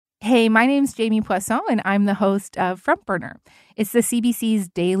Hey, my name's Jamie Poisson, and I'm the host of Front Burner. It's the CBC's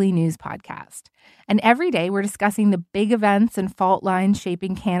daily news podcast. And every day we're discussing the big events and fault lines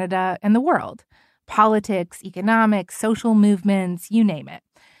shaping Canada and the world. Politics, economics, social movements, you name it.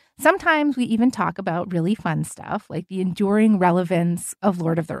 Sometimes we even talk about really fun stuff like the enduring relevance of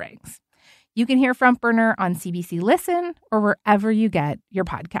Lord of the Rings. You can hear Front Burner on CBC Listen or wherever you get your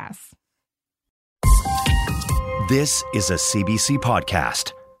podcasts. This is a CBC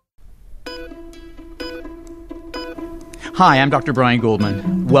podcast. Hi, I'm Dr. Brian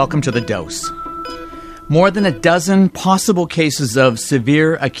Goldman. Welcome to The Dose. More than a dozen possible cases of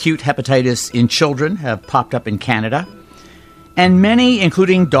severe acute hepatitis in children have popped up in Canada. And many,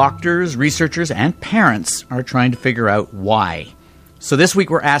 including doctors, researchers, and parents, are trying to figure out why. So this week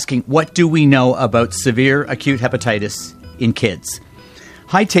we're asking, what do we know about severe acute hepatitis in kids?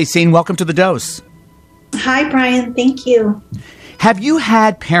 Hi, Tehseen. Welcome to The Dose. Hi, Brian. Thank you. Have you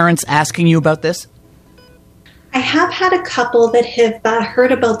had parents asking you about this? I have had a couple that have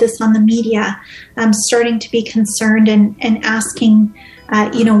heard about this on the media, starting to be concerned and asking,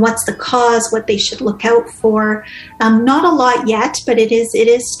 what's the cause, what they should look out for. Not a lot yet, but it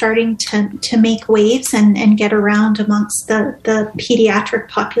is starting to make waves and get around amongst the pediatric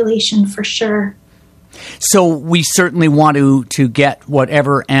population for sure. So we certainly want to get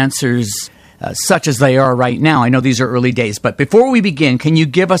whatever answers such as they are right now. I know these are early days, but before we begin, can you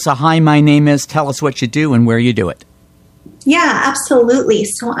give us a hi, my name is, tell us what you do and where you do it? Yeah, absolutely.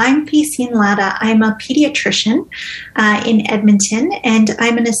 So I'm Tehseen Ladha. I'm a pediatrician in Edmonton, and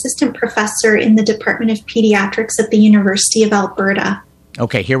I'm an assistant professor in the Department of Pediatrics at the University of Alberta.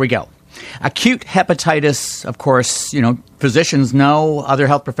 Okay, here we go. Acute hepatitis, of course, physicians know, other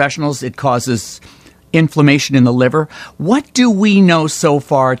health professionals, it causes inflammation in the liver. What do we know so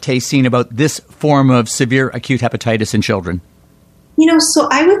far, Tehseen, about this form of severe acute hepatitis in children? So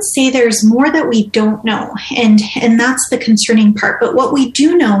I would say there's more that we don't know, and that's the concerning part. But what we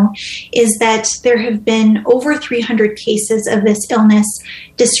do know is that there have been over 300 cases of this illness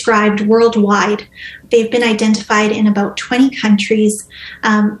described worldwide. They've been identified in about 20 countries.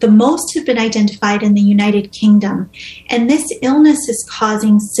 The most have been identified in the United Kingdom. And this illness is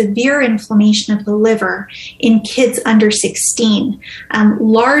causing severe inflammation of the liver in kids under 16,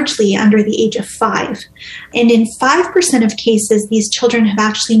 largely under the age of 5. And in 5% of cases, these children have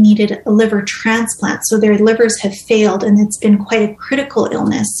actually needed a liver transplant. So their livers have failed, and it's been quite a critical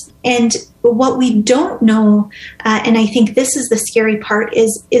illness. And what we don't know, and I think this is the scary part,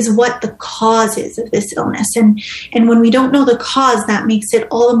 is what the cause is of this illness. And when we don't know the cause, that makes it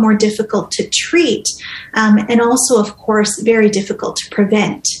all the more difficult to treat, and also, of course, very difficult to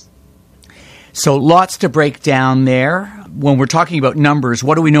prevent. So lots to break down there. When we're talking about numbers,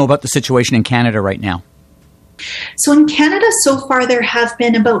 what do we know about the situation in Canada right now? So in Canada, so far, there have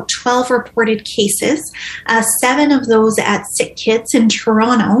been about 12 reported cases, 7 of those at Sick Kids in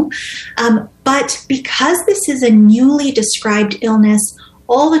Toronto. But because this is a newly described illness,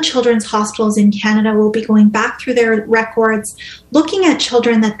 all the children's hospitals in Canada will be going back through their records, looking at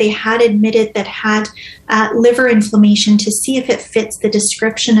children that they had admitted that had liver inflammation to see if it fits the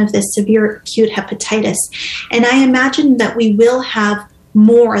description of this severe acute hepatitis. And I imagine that we will have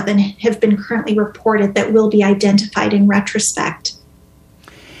more than have been currently reported that will be identified in retrospect.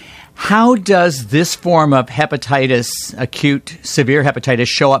 How does this form of hepatitis, acute severe hepatitis,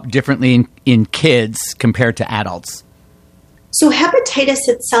 show up differently in kids compared to adults? So hepatitis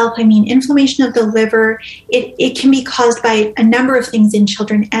itself, inflammation of the liver, it can be caused by a number of things in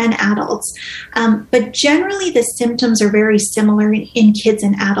children and adults. But generally, the symptoms are very similar in kids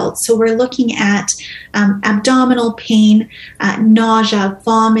and adults. So we're looking at abdominal pain, nausea,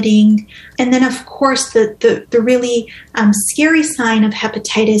 vomiting, and then, of course, the really scary sign of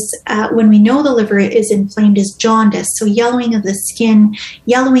hepatitis when we know the liver is inflamed is jaundice. So yellowing of the skin,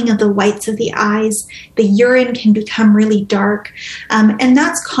 yellowing of the whites of the eyes, the urine can become really dark. And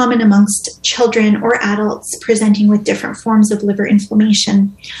that's common amongst children or adults presenting with different forms of liver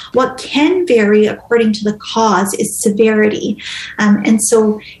inflammation. What can vary according to the cause is severity. And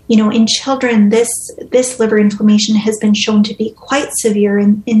so, in children, this liver inflammation has been shown to be quite severe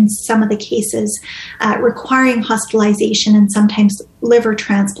in some of the cases, requiring hospitalization and sometimes liver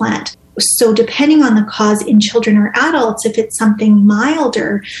transplant. So depending on the cause in children or adults, if it's something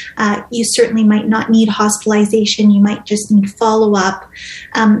milder, you certainly might not need hospitalization. You might just need follow-up.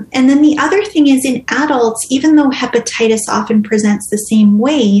 And then the other thing is in adults, even though hepatitis often presents the same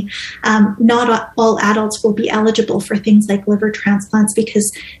way, not all adults will be eligible for things like liver transplants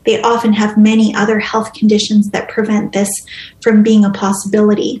because they often have many other health conditions that prevent this from being a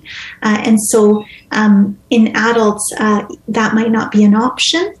possibility. And so in adults, that might not be an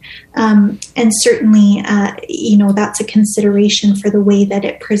option. And certainly, that's a consideration for the way that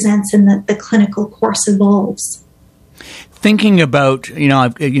it presents and the clinical course evolves. Thinking about,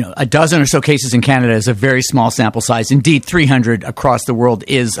 a dozen or so cases in Canada is a very small sample size. Indeed, 300 across the world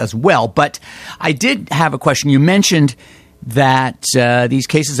is as well. But I did have a question. You mentioned that these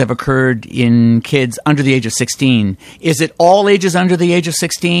cases have occurred in kids under the age of 16. Is it all ages under the age of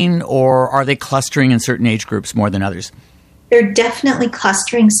 16, or are they clustering in certain age groups more than others? They're definitely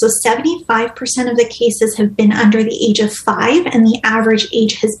clustering. So 75% of the cases have been under the age of 5, and the average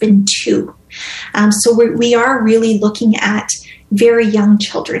age has been 2. So we are really looking at very young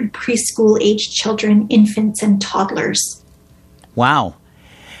children, preschool-age children, infants, and toddlers. Wow.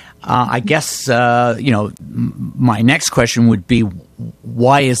 I guess, my next question would be,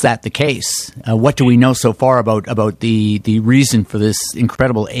 why is that the case? What do we know so far about the reason for this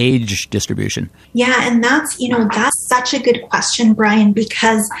incredible age distribution? Yeah, and that's such a good question, Brian,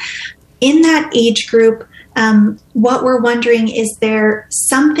 because in that age group, what we're wondering, is there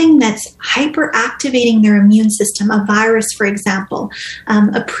something that's hyperactivating their immune system? A virus, for example,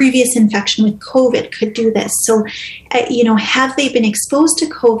 a previous infection with COVID could do this. So, have they been exposed to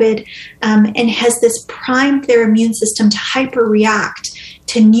COVID, and has this primed their immune system to hyperreact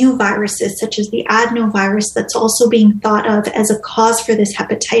to new viruses, such as the adenovirus that's also being thought of as a cause for this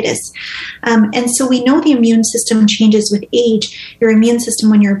hepatitis? And so we know the immune system changes with age. Your immune system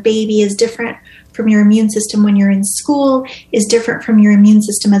when you're a baby is different from your immune system when you're in school, is different from your immune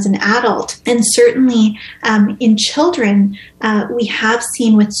system as an adult. And certainly in children, we have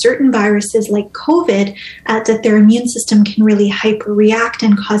seen with certain viruses like COVID that their immune system can really hyperreact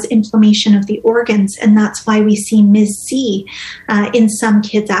and cause inflammation of the organs. And that's why we see Ms.C. In some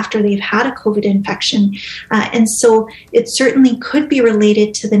kids after they've had a COVID infection. And so it certainly could be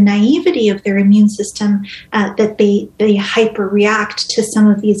related to the naivety of their immune system that they hyperreact to some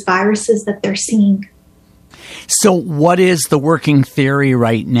of these viruses that they're seeing. So what is the working theory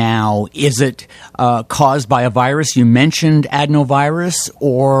right now? Is it caused by a virus? You mentioned adenovirus,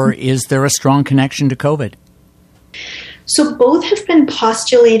 or is there a strong connection to COVID? So both have been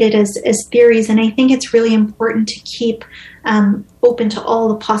postulated as theories, and I think it's really important to keep open to all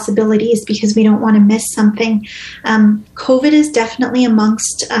the possibilities because we don't want to miss something. COVID is definitely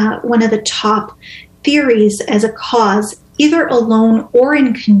amongst one of the top theories as a cause, either alone or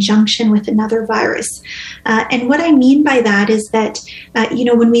in conjunction with another virus. And what I mean by that is that,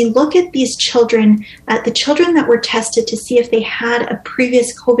 when we look at these children, the children that were tested to see if they had a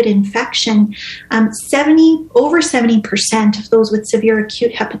previous COVID infection, over 70% of those with severe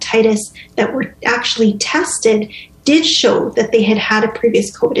acute hepatitis that were actually tested did show that they had had a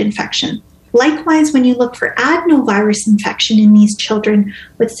previous COVID infection. Likewise, when you look for adenovirus infection in these children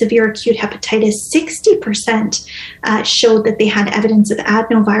with severe acute hepatitis, 60% showed that they had evidence of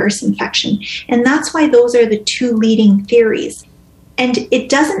adenovirus infection. And that's why those are the two leading theories. And it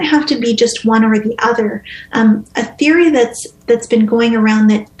doesn't have to be just one or the other. A theory that's been going around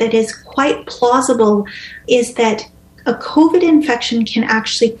that is quite plausible is that a COVID infection can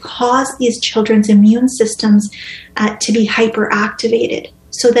actually cause these children's immune systems to be hyperactivated.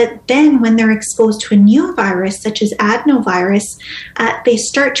 So that then when they're exposed to a new virus, such as adenovirus, they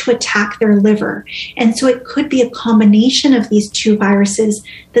start to attack their liver. And so it could be a combination of these two viruses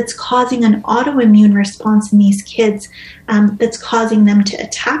that's causing an autoimmune response in these kids that's causing them to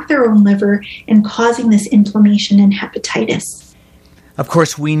attack their own liver and causing this inflammation and hepatitis. Of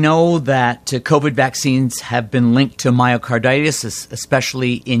course, we know that COVID vaccines have been linked to myocarditis,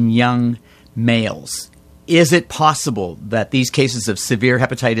 especially in young males. Is it possible that these cases of severe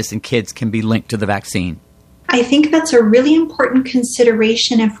hepatitis in kids can be linked to the vaccine? I think that's a really important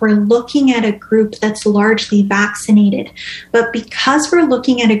consideration if we're looking at a group that's largely vaccinated. But because we're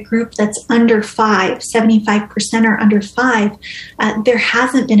looking at a group that's under 5, 75% are under 5, there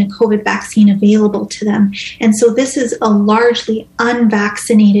hasn't been a COVID vaccine available to them. And so this is a largely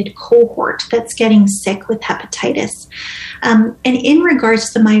unvaccinated cohort that's getting sick with hepatitis. And in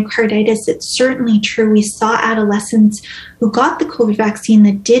regards to the myocarditis, it's certainly true. We saw adolescents who got the COVID vaccine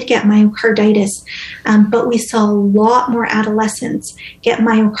that did get myocarditis, but we saw a lot more adolescents get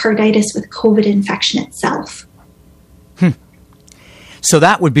myocarditis with COVID infection itself. So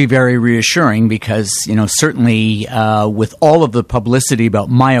that would be very reassuring because, certainly with all of the publicity about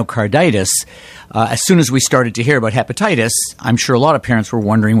myocarditis, as soon as we started to hear about hepatitis, I'm sure a lot of parents were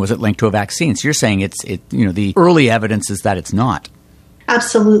wondering, was it linked to a vaccine? So you're saying the early evidence is that it's not.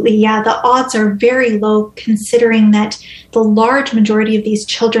 Absolutely. Yeah, the odds are very low considering that the large majority of these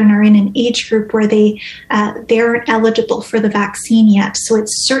children are in an age group where they aren't eligible for the vaccine yet. So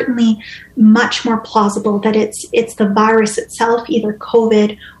it's certainly much more plausible that it's the virus itself, either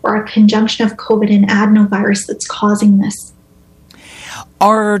COVID or a conjunction of COVID and adenovirus, that's causing this.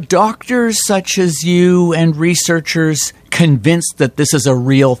 Are doctors such as you and researchers convinced that this is a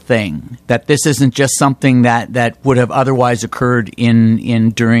real thing, that this isn't just something that would have otherwise occurred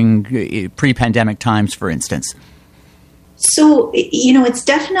during pre-pandemic times, for instance? So, it's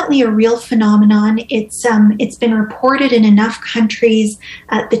definitely a real phenomenon. It's been reported in enough countries.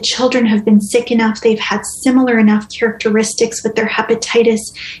 The children have been sick enough. They've had similar enough characteristics with their hepatitis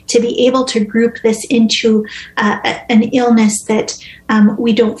to be able to group this into an illness that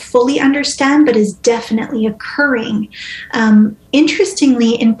we don't fully understand, but is definitely occurring.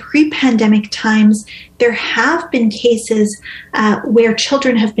 Interestingly, in pre-pandemic times, there have been cases where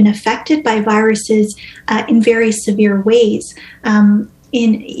children have been affected by viruses in very severe ways.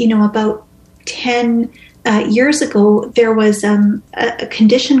 About 10 years ago, there was a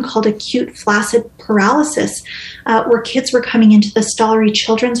condition called acute flaccid paralysis, where kids were coming into the Stollery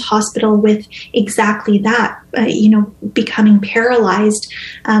Children's Hospital with exactly that, becoming paralyzed,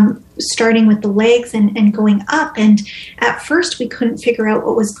 starting with the legs and going up. And at first, we couldn't figure out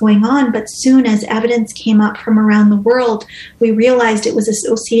what was going on, but soon as evidence came up from around the world, we realized it was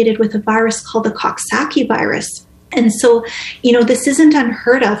associated with a virus called the Coxsackie virus. And so, this isn't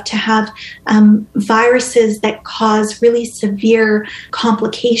unheard of to have viruses that cause really severe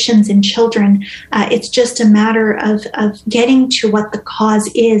complications in children. It's just a matter of getting to what the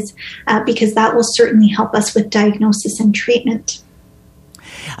cause is, because that will certainly help us with diagnosis and treatment.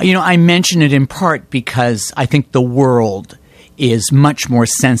 I mention it in part because I think the world is much more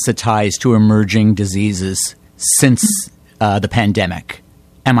sensitized to emerging diseases since the pandemic.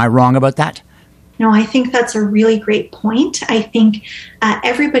 Am I wrong about that? No, I think that's a really great point. I think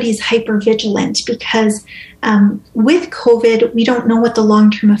everybody's hypervigilant because with COVID, we don't know what the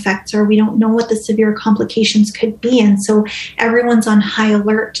long-term effects are. We don't know what the severe complications could be. And so everyone's on high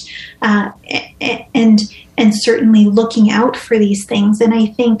alert and certainly looking out for these things. And I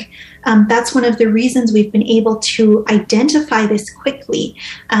think that's one of the reasons we've been able to identify this quickly.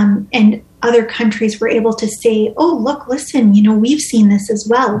 And other countries were able to say, oh, look, listen, we've seen this as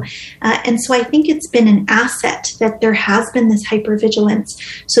well. And so I think it's been an asset that there has been this hypervigilance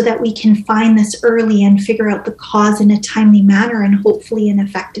so that we can find this early and figure out the cause in a timely manner and hopefully an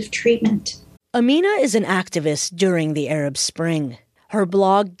effective treatment. Amina is an activist during the Arab Spring. Her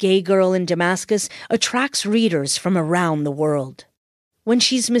blog, Gay Girl in Damascus, attracts readers from around the world. When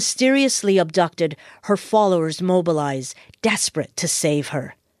she's mysteriously abducted, her followers mobilize, desperate to save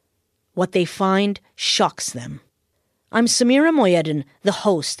her. What they find shocks them. I'm Samira Moyedin, the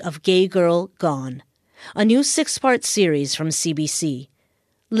host of Gay Girl Gone, a new 6-part series from CBC.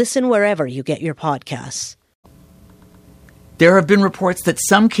 Listen wherever you get your podcasts. There have been reports that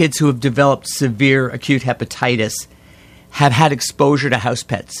some kids who have developed severe acute hepatitis have had exposure to house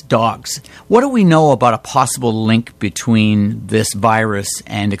pets, dogs. What do we know about a possible link between this virus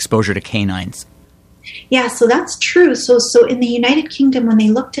and exposure to canines? Yeah, so that's true. So in the United Kingdom, when they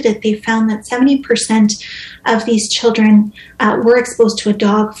looked at it, they found that 70% of these children were exposed to a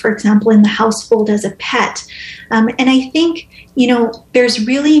dog, for example, in the household as a pet. And I think, there's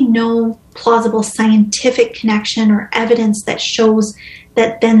really no plausible scientific connection or evidence that shows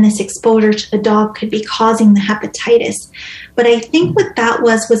that then this exposure to the dog could be causing the hepatitis. But I think what that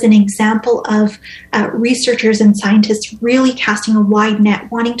was an example of researchers and scientists really casting a wide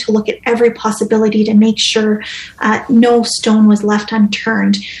net, wanting to look at every possibility to make sure no stone was left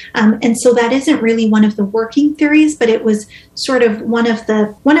unturned. And so that isn't really one of the working theories, but it was sort of one of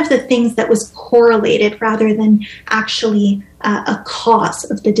the things that was correlated rather than actually a cause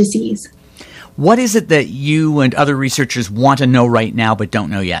of the disease. What is it that you and other researchers want to know right now but don't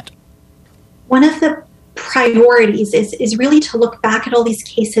know yet? One of the priorities is really to look back at all these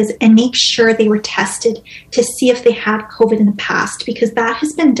cases and make sure they were tested to see if they had COVID in the past, because that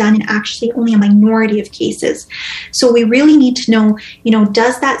has been done in actually only a minority of cases. So we really need to know,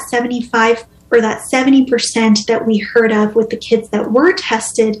 does that 75 or that 70% that we heard of with the kids that were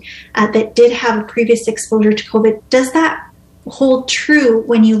tested that did have a previous exposure to COVID, does that hold true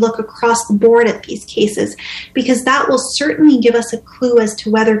when you look across the board at these cases? Because that will certainly give us a clue as to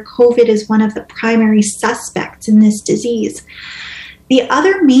whether COVID is one of the primary suspects in this disease. The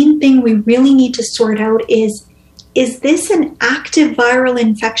other main thing we really need to sort out is this an active viral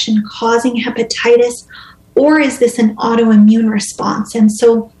infection causing hepatitis, or is this an autoimmune response? And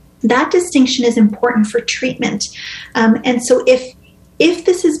so that distinction is important for treatment. And so if If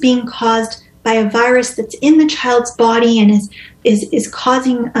this is being caused by a virus that's in the child's body and is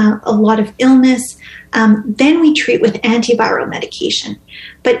causing a lot of illness, then we treat with antiviral medication.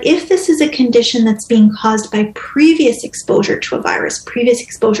 But if this is a condition that's being caused by previous exposure to a virus, previous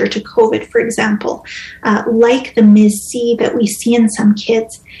exposure to COVID, for example, like the MS-C that we see in some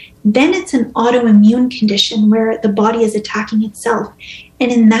kids, then it's an autoimmune condition where the body is attacking itself.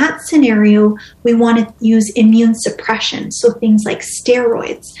 And in that scenario, we want to use immune suppression, so things like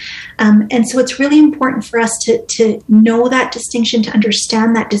steroids. And so it's really important for us to know that distinction, to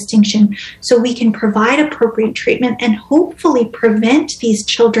understand that distinction, so we can provide appropriate treatment and hopefully prevent these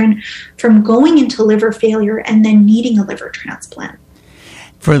children from going into liver failure and then needing a liver transplant.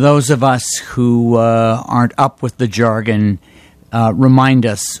 For those of us who aren't up with the jargon, remind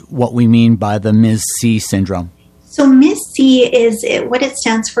us what we mean by the MS-C syndrome. So MS-C is what it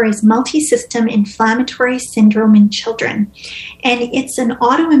stands for is multisystem inflammatory syndrome in children. And it's an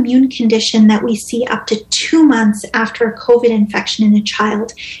autoimmune condition that we see up to 2 months after a COVID infection in a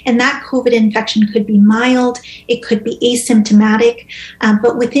child. And that COVID infection could be mild, it could be asymptomatic,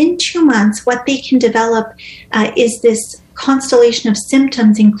 but within 2 months, what they can develop is this constellation of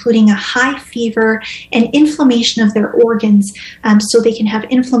symptoms, including a high fever and inflammation of their organs. So they can have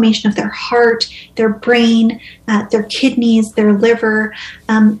inflammation of their heart, their brain, their kidneys, their liver.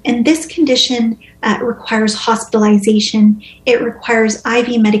 And this condition requires hospitalization. It requires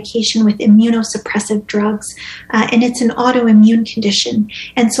IV medication with immunosuppressive drugs. And it's an autoimmune condition.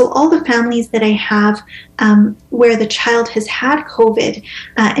 And so all the families that I have where the child has had COVID,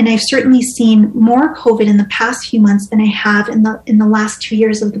 and I've certainly seen more COVID in the past few months than I have in the last 2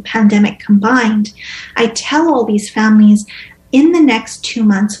 years of the pandemic combined, I tell all these families, in the next 2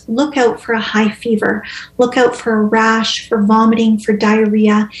 months, look out for a high fever, look out for a rash, for vomiting, for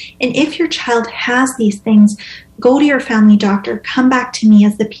diarrhea. And if your child has these things, go to your family doctor, come back to me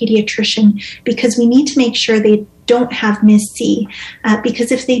as the pediatrician, because we need to make sure they don't have MS-C.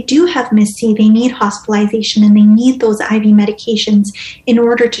 Because if they do have MS-C, they need hospitalization and they need those IV medications in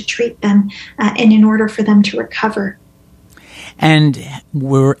order to treat them and in order for them to recover. And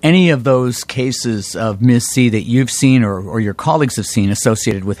were any of those cases of MS-C that you've seen or your colleagues have seen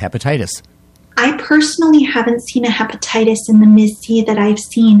associated with hepatitis? I personally haven't seen a hepatitis in the MS-C that I've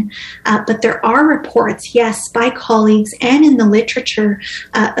seen, but there are reports, yes, by colleagues and in the literature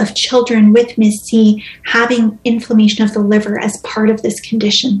of children with MS-C having inflammation of the liver as part of this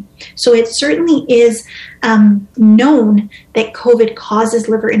condition. So it certainly is known that COVID causes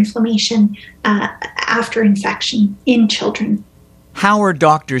liver inflammation after infection in children. How are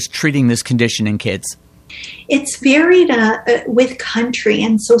doctors treating this condition in kids? It's varied with country,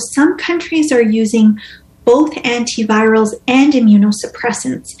 and so some countries are using both antivirals and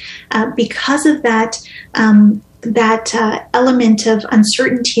immunosuppressants because of that element of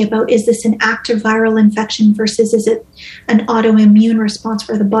uncertainty about, is this an active viral infection versus is it an autoimmune response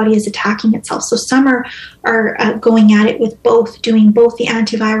where the body is attacking itself. So some are going at it with both, doing both the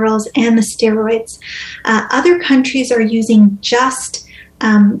antivirals and the steroids. Other countries are using just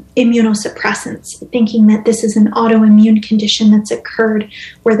immunosuppressants, thinking that this is an autoimmune condition that's occurred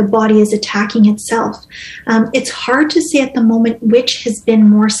where the body is attacking itself. It's hard to say at the moment which has been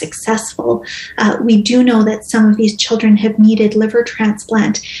more successful. We do know that some of these children have needed liver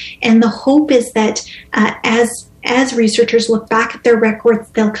transplant, and the hope is that as researchers look back at their records,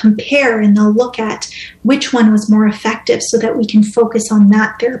 they'll compare and they'll look at which one was more effective so that we can focus on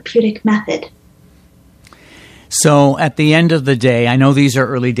that therapeutic method. So at the end of the day, I know these are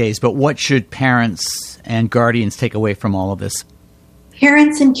early days, but what should parents and guardians take away from all of this?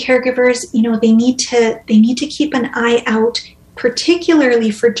 Parents and caregivers, they need to keep an eye out, particularly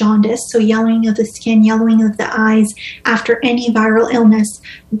for jaundice, so yellowing of the skin, yellowing of the eyes after any viral illness,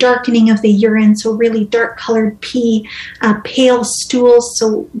 darkening of the urine, so really dark colored pee, pale stools,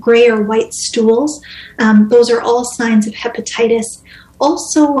 so gray or white stools. Those are all signs of hepatitis.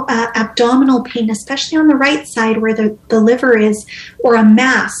 Also, abdominal pain, especially on the right side where the liver is, or a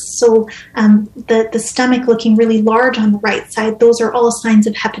mass. So the stomach looking really large on the right side, those are all signs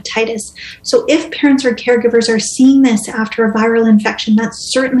of hepatitis. So if parents or caregivers are seeing this after a viral infection,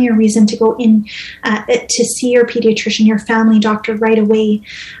 that's certainly a reason to go in to see your pediatrician, your family doctor right away.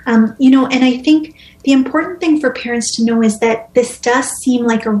 And I think the important thing for parents to know is that this does seem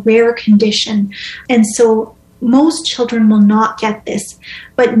like a rare condition. And so most children will not get this,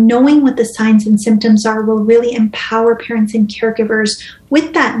 but knowing what the signs and symptoms are will really empower parents and caregivers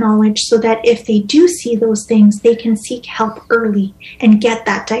with that knowledge so that if they do see those things, they can seek help early and get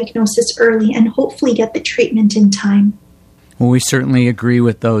that diagnosis early and hopefully get the treatment in time. Well, we certainly agree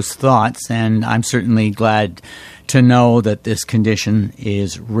with those thoughts, and I'm certainly glad to know that this condition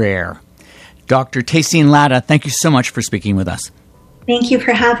is rare. Dr. Tehseen Ladha, thank you so much for speaking with us. Thank you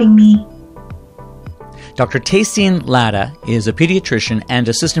for having me. Dr. Tehseen Ladha is a pediatrician and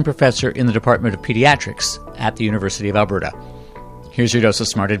assistant professor in the Department of Pediatrics at the University of Alberta. Here's your dose of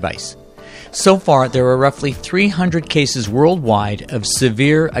smart advice. So far, there are roughly 300 cases worldwide of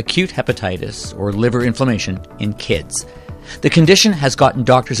severe acute hepatitis, or liver inflammation, in kids. The condition has gotten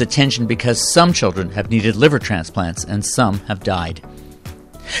doctors' attention because some children have needed liver transplants and some have died.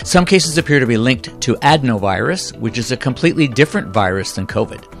 Some cases appear to be linked to adenovirus, which is a completely different virus than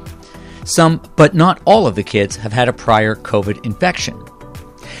COVID. Some, but not all of the kids, have had a prior COVID infection.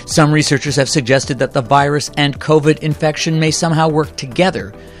 Some researchers have suggested that the virus and COVID infection may somehow work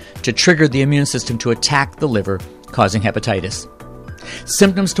together to trigger the immune system to attack the liver, causing hepatitis.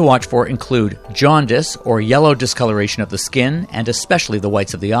 Symptoms to watch for include jaundice, or yellow discoloration of the skin, and especially the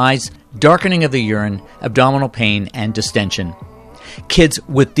whites of the eyes, darkening of the urine, abdominal pain, and distension. Kids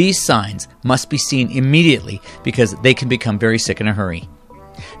with these signs must be seen immediately because they can become very sick in a hurry.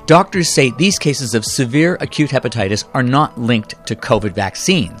 Doctors say these cases of severe acute hepatitis are not linked to COVID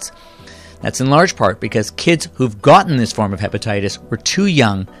vaccines. That's in large part because kids who've gotten this form of hepatitis were too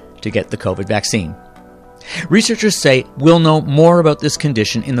young to get the COVID vaccine. Researchers say we'll know more about this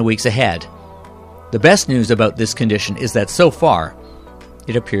condition in the weeks ahead. The best news about this condition is that so far,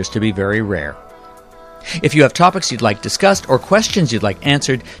 it appears to be very rare. If you have topics you'd like discussed or questions you'd like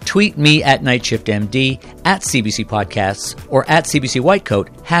answered, tweet me at NightShiftMD, at CBC Podcasts, or at CBC Whitecoat,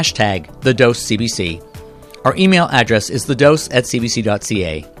 #TheDoseCBC. Our email address is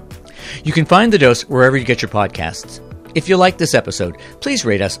thedose@cbc.ca. You can find The Dose wherever you get your podcasts. If you like this episode, please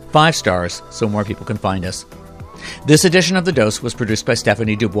rate us 5 stars so more people can find us. This edition of The Dose was produced by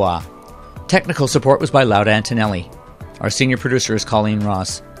Stephanie Dubois. Technical support was by Lauda Antonelli. Our senior producer is Colleen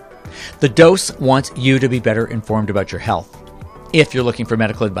Ross. The Dose wants you to be better informed about your health. If you're looking for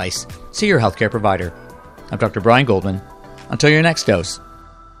medical advice, see your healthcare provider. I'm Dr. Brian Goldman. Until your next dose.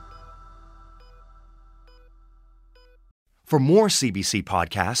 For more CBC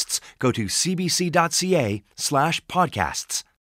podcasts, go to cbc.ca/podcasts.